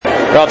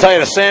Well, I'll tell you,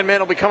 the Sandman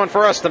will be coming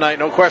for us tonight,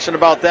 no question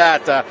about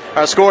that.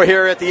 Our score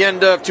here at the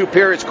end of 2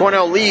 periods,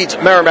 Cornell leads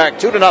Merrimack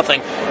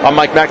 2-0. I'm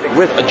Mike Macknick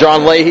with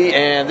John Leahy,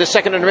 and this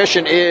second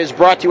intermission is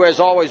brought to you, as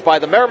always, by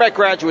the Merrimack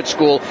Graduate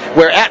School,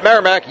 where at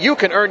Merrimack you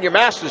can earn your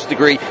master's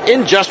degree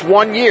in just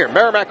 1 year.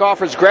 Merrimack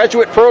offers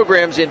graduate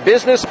programs in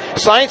business,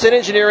 science and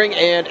engineering,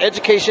 and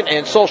education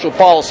and social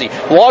policy.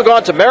 Log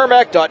on to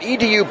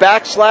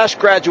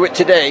merrimack.edu/graduate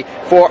today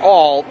for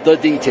all the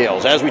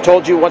details. As we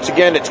told you, once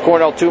again, it's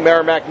Cornell 2,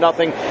 Merrimack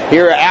nothing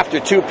here after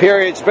 2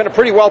 periods. It's been a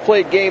pretty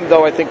well-played game,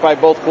 though, I think, by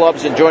both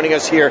clubs. And joining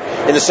us here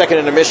in the second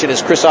intermission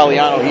is Chris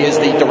Aliano. He is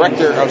the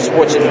Director of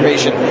Sports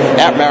Information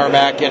at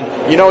Merrimack.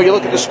 And, you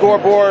look at the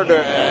scoreboard,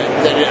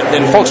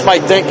 and folks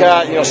might think,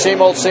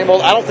 same old, same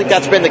old. I don't think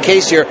that's been the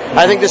case here.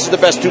 I think this is the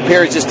best 2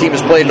 periods this team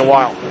has played in a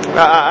while.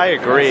 I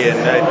agree,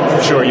 and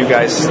I'm sure you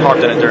guys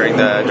harped on it during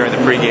the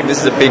pregame. This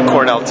is a big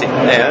Cornell team.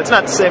 And that's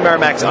not to say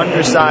Merrimack's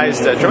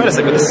undersized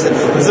tremendously, but this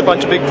is a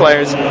bunch of big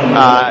players.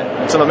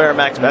 Some of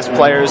Merrimack's best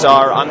players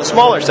are on the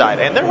smaller side,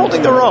 and they're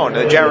holding their own.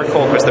 Jared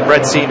Colquist, the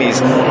Brett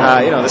Seaneys,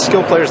 the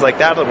skilled players like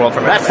that of the world.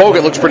 From Matt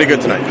Fogut looks pretty good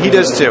tonight. He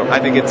does too. I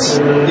think it's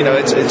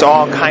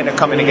all kind of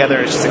coming together.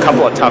 It's just a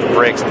couple of tough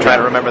breaks. I'm trying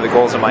to remember the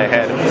goals in my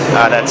head.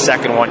 That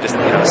second one, just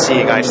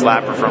seeing Ice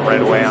Lapper from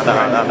right away on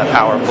the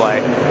power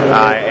play,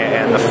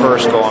 and the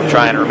first goal, I'm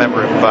trying to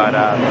remember it, but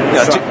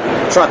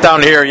shot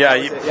down here,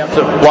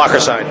 blocker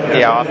side.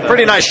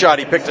 Pretty nice shot.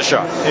 He picked a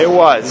shot. It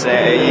was.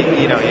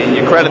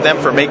 You credit them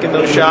for making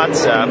those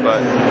shots,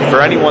 but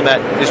for anyone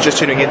that is just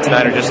tuning in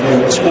tonight or just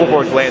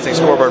scoreboard glancing,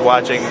 scoreboard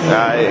watching,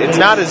 it's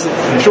not as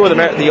sure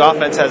the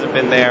offense hasn't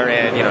been there,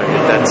 and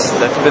that's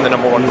been the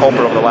number one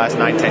culprit over the last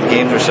 9-10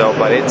 games or so.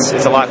 But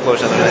it's a lot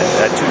closer than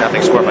that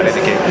 2-0 score might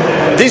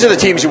indicate. These are the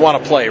teams you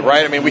want to play,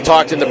 right? I mean, we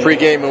talked in the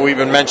pregame, and we've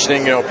been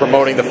mentioning,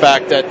 promoting the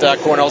fact that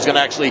Cornell's going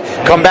to actually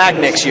come back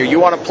next year. You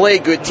want to play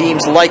good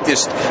teams like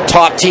this,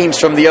 top teams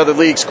from the other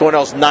leagues.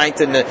 Cornell's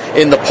 9th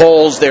in the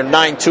polls. They're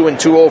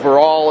 9-2-2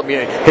 overall. I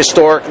mean,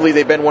 historically,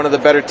 they've been one of the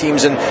better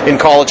teams in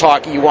college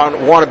hockey. You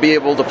want to be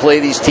able to play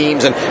these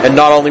teams, and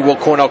not only will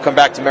Cornell come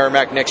back to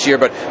Merrimack next year,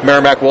 but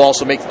Merrimack will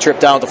also make the trip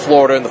down to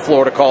Florida in the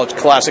Florida College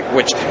Classic,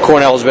 which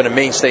Cornell has been a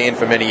mainstay in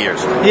for many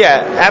years.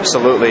 Yeah,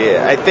 absolutely.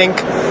 I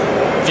think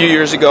a few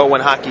years ago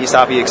when Hockey East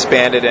Hobby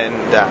expanded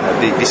and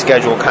the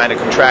schedule kind of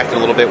contracted a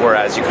little bit,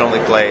 whereas you can only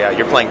play,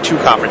 you're playing 2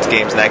 conference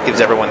games, and that gives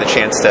everyone the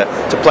chance to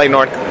play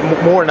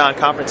more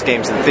non-conference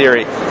games in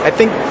theory. I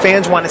think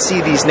fans want to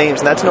see these names,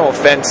 and that's no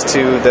offense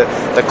to the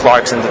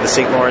Clarksons or the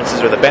St.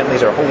 Lawrences or the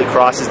Bentleys or Holy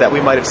Crosses that we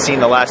might have seen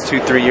the last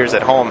 2-3 years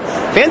at home.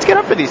 Fans get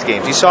up for these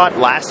games. You saw it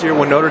last year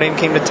when Notre Dame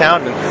came to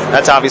town, and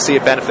that's obviously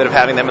a benefit of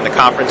having them in the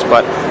conference,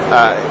 but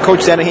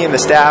Coach Dennehy and the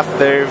staff,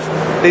 they've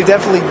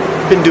definitely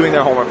been doing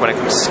their homework when it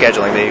comes to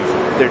scheduling.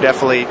 They're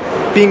definitely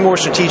being more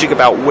strategic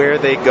about where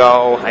they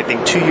go. I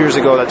think 2 years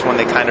ago, that's when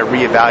they kind of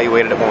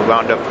reevaluated it when we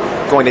wound up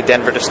going to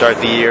Denver to start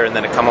the year and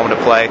then to come home to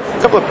play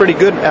a couple of pretty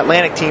good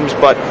Atlantic teams,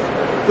 but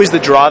was the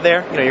draw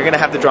there? You're going to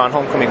have the draw on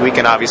homecoming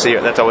weekend, obviously.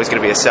 That's always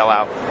going to be a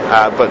sellout.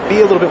 But be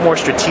a little bit more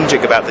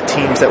strategic about the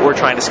teams that we're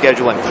trying to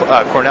schedule, and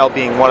Cornell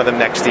being one of them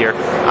next year.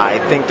 I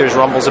think there's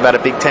rumbles about a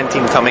Big Ten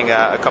team coming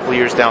a couple of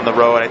years down the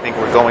road. I think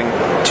we're going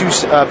to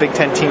a Big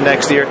Ten team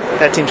next year.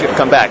 That team's going to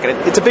come back. And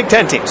it's a Big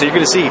Ten team, so you're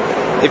going to see,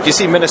 if you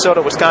see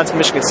Minnesota, Wisconsin,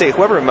 Michigan State,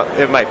 whoever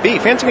it might be,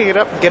 fans are going to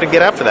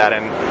get up for that.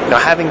 And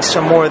having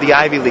some more of the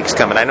Ivy Leagues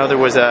coming. I know there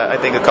was, I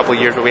think, a couple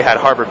of years where we had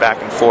Harvard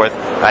back and forth.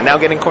 Now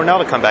getting Cornell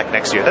to come back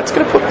next year. That's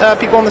going to put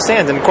people in the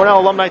stands, and Cornell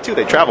alumni too.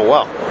 They travel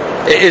well.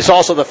 It's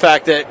also the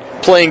fact that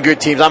playing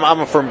good teams, I'm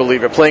a firm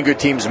believer, playing good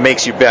teams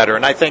makes you better.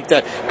 And I think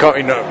that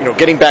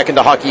getting back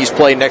into Hockey East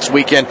play next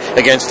weekend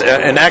against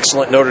an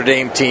excellent Notre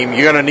Dame team,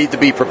 you're going to need to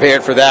be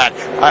prepared for that.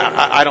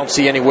 I don't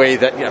see any way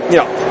that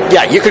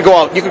you could go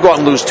out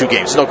and lose 2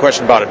 games, no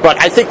question about it. But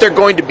I think they're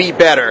going to be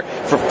better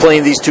for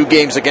playing these 2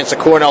 games against a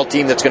Cornell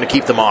team that's going to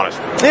keep them honest.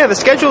 Yeah, the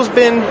schedule's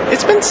been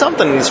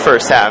something in this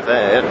first half.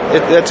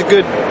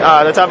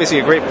 That's obviously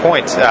a great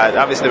point.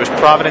 Obviously there was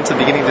Providence at the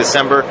beginning of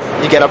December.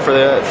 You get up for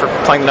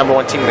playing the number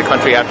 1 team in the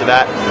country after that.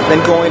 Then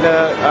going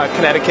to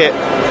Connecticut,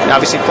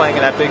 obviously playing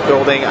in that big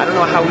building. I don't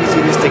know how easy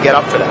it is to get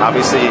up for that.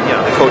 Obviously,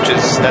 the coaches,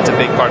 that's a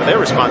big part of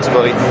their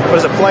responsibility. But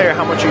as a player,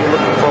 how much are you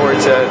looking forward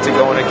to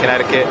going to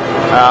Connecticut?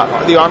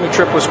 The Army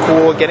trip was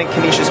cool. Getting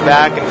Canisius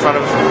back in front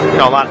of,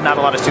 not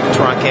a lot of students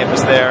were on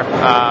campus there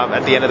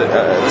at the end of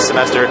the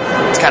semester.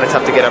 It's kind of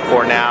tough to get up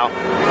for now.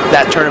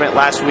 That tournament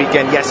last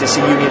weekend, yes, you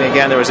see Union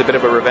again. There was a bit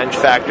of a revenge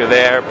factor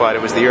there, but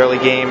it was the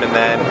early game, and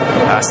then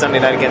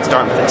Sunday night against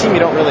Dartmouth, a team you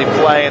don't really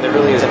play, and there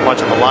really isn't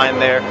much on the line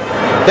there.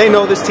 They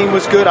know this team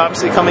was good.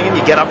 Obviously, coming in,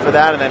 you get up for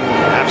that, and then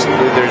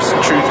absolutely there's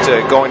truth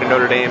to going to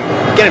Notre Dame,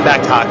 getting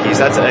back to hockey.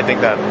 That's, I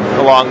think, that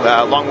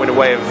long-winded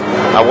way of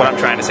what I'm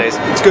trying to say is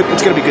it's good.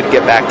 It's going to be good to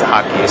get back to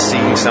hockey. Is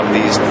seeing some of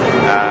these,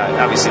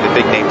 obviously the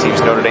big name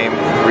teams, Notre Dame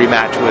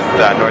rematch with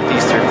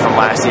Northeastern from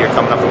last year,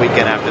 coming up the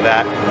weekend after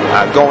that.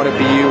 Going to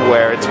BU,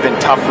 where it's been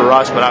tough for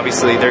us, but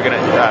obviously they're going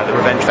to, the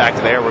revenge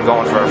factor there. We're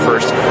going for our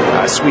first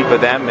sweep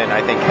of them, and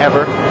I think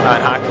ever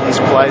in Hockey East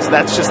play. So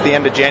that's just the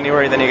end of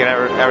January. Then you get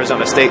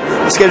Arizona State.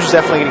 The schedule's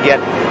definitely going to get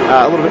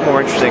a little bit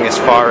more interesting as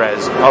far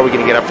as are we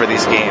going to get up for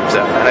these games,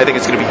 and I think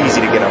it's going to be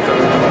easy to get up for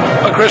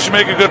them. Chris, you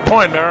make a good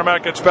point.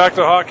 Merrimack gets back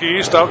to Hockey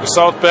East out in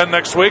South Bend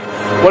next week.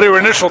 What are your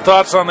initial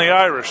thoughts on the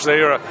Irish?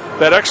 They are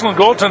that excellent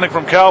goaltending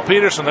from Cal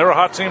Peterson. They're a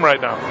hot team right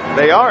now.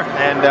 They are,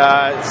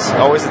 and it's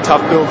always a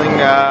tough building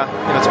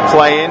to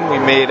play in. We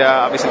made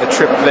obviously the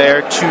trip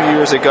there 2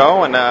 years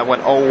ago and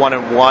went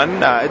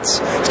 0-1-1. It's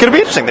going to be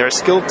interesting. They're a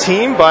skilled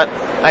team, but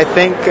I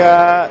think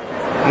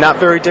not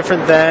very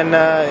different than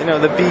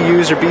the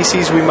BUs or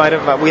BCs we might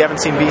have. We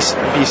haven't seen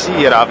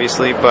BC yet,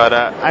 obviously, but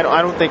I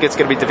don't think it's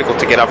going to be difficult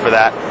to get up for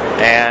that.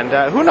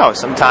 And who knows?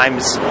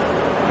 Sometimes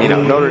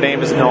Notre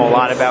Dame doesn't know a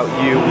lot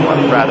about you,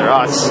 rather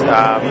us.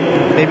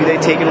 Maybe they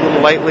take it a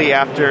little lightly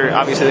after,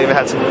 obviously they've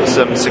had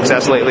some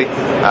success lately,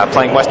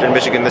 playing Western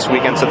Michigan this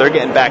weekend, so they're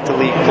getting back to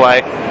league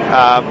play.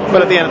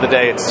 But at the end of the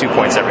day, it's 2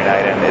 points every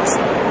night, and it's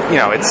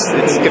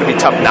going to be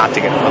tough not to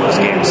get one of those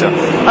games. So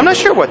I'm not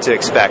sure what to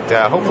expect.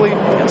 Hopefully,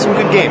 some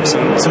good games,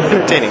 some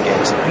entertaining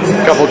games.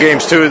 A couple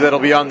games too that'll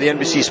be on the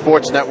NBC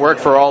Sports Network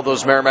for all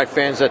those Merrimack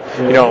fans that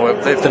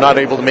if they're not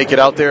able to make it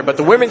out there. But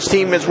the women's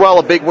team as well,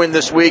 a big win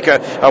this week,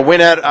 a win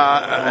at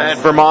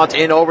Vermont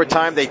in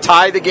overtime. They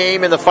tie the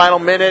game in the final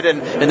minute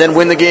and then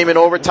win the game in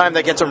overtime.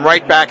 That gets them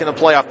right back in the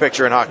playoff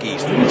picture in Hockey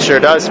East. It sure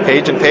does.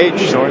 Page and Page,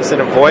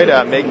 Sorensen and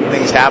Voigt, making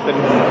things happen.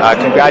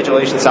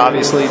 Congratulations,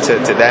 obviously,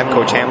 to them,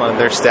 Coach Hamlin and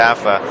their staff.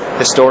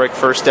 Historic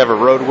first ever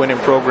road win in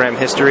program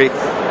history.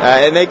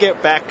 And they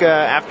get back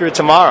after it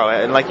tomorrow.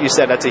 And like you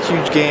said, that's a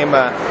huge game.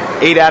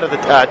 8 out of the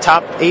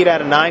top 8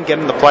 out of 9 get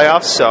in the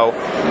playoffs. So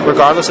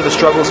regardless of the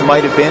struggles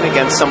might have been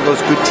against some of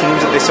those good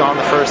teams that they saw in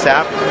the first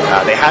half,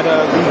 they had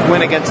a league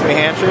win against New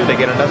Hampshire. They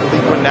get another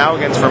league win now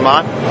against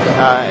Vermont.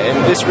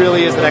 And this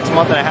really is the next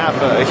month and a half,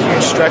 a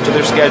huge stretch of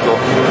their schedule.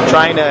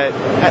 Trying to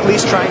at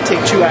least try and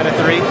take 2 out of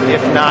 3,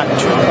 if not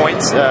 2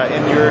 points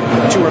in your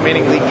 2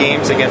 remaining league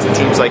games against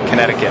teams like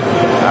Connecticut,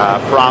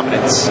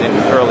 Providence in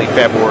early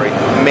February,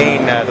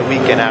 Maine the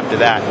weekend after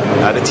that.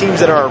 The teams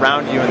that are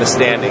around you in the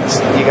standings,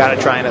 you got to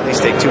try and at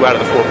least take 2 out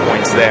of the 4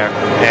 points there.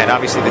 And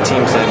obviously the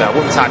teams in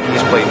women's hockey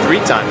has played 3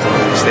 times in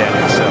the league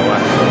standings. So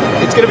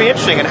it's going to be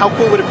interesting. And how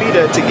cool would it be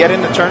to get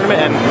in the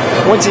tournament? And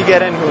once you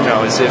get in, who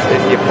knows? If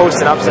you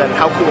post an upset,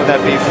 how cool would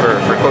that be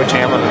for Coach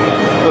Hamlin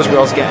and those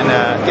girls getting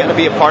to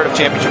be a part of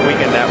championship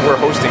weekend that we're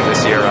hosting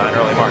this year in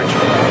early March?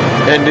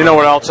 And you know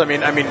what else? I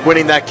mean,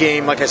 winning that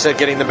game, like I said,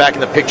 getting them back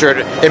in the picture,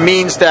 it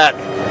means that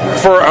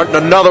for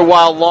another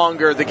while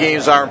longer, the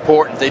games are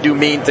important. They do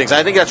mean things.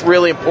 I think that's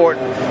really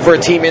important for a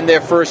team in their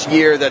first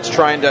year that's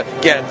trying to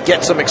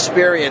get some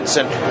experience.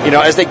 And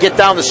as they get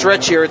down the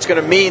stretch here, it's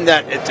going to mean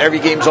that every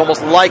game's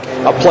almost like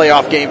a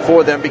playoff game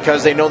for them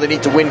because they know they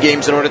need to win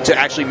games in order to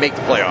actually make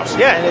the playoffs.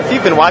 Yeah, and if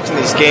you've been watching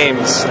these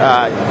games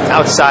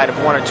outside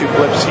of 1 or 2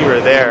 blips here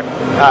or there,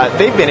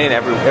 they've been in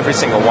every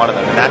single one of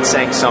them, and that's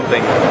saying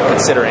something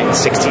considering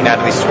 16 out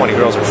of these 20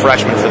 girls are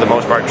freshmen for the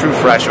most part, true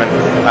freshmen.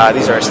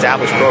 These are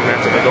established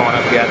programs that they're going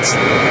up against.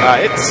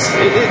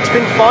 It's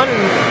been fun,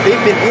 and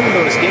they've been in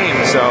those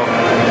games, so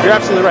you're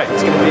absolutely right.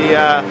 It's going to be,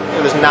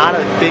 there's not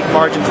a big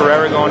margin for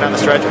error going down the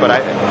stretch, but I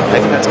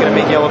think that's going to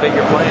make you elevate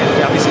your play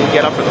and obviously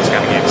get up for those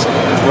kind of games.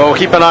 Well, we'll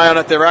keep an eye on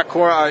it. They're at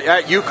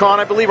UConn,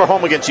 I believe, or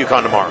home against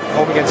UConn tomorrow.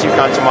 Home against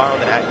UConn tomorrow,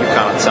 then at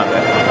UConn on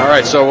Sunday. All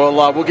right, so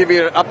we'll give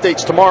you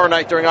updates tomorrow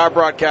night during our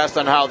broadcast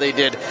on how they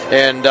did,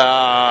 and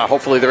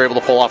hopefully they're able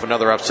to pull off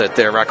another upset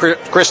there.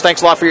 Chris,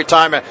 thanks a lot for your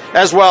time.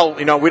 As well,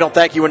 we don't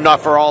thank you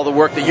enough for all the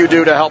work that you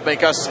do to help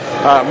make us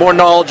more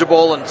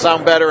knowledgeable and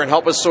sound better and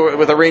help us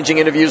with arranging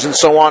interviews and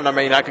so on. I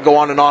mean, I could go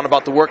on and on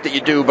about the work that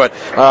you do, but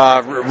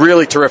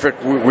really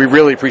terrific. We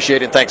really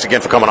appreciate it. Thanks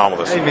again for coming on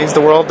with us. It means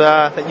the world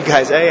that you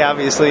guys,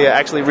 obviously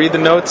actually read the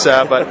notes,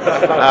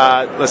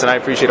 but listen, I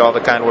appreciate all the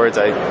kind words.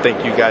 I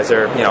think you guys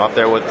are, up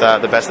there with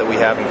the best that we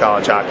have in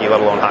college hockey,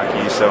 let alone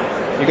hockey. So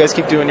you guys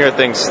keep doing your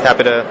things.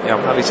 Happy to,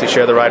 obviously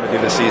share the ride with you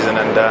this season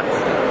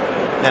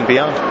and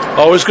beyond.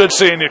 Always good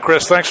seeing you,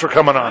 Chris. Thanks for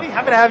coming on.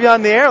 Happy to have you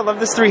on the air. I love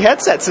this 3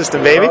 headset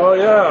system, baby. Oh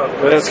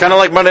yeah, it's kind of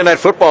like Monday Night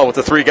Football with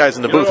the 3 guys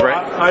in the booth, right?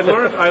 I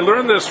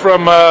learned this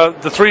from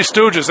the Three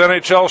Stooges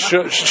NHL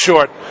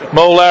short,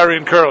 Mo, Larry,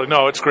 and Curly.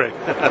 No, it's great.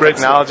 Great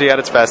technology at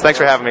its best. Thanks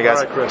for having me, guys.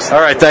 All right, Chris.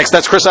 All right, thanks.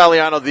 That's Chris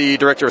Aliano, the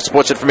Director of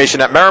Sports Information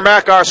at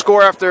Merrimack. Our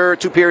score after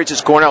 2 periods is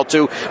Cornell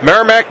 2,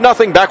 Merrimack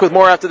nothing. Back with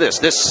more after this.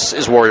 This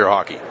is Warrior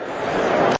Hockey.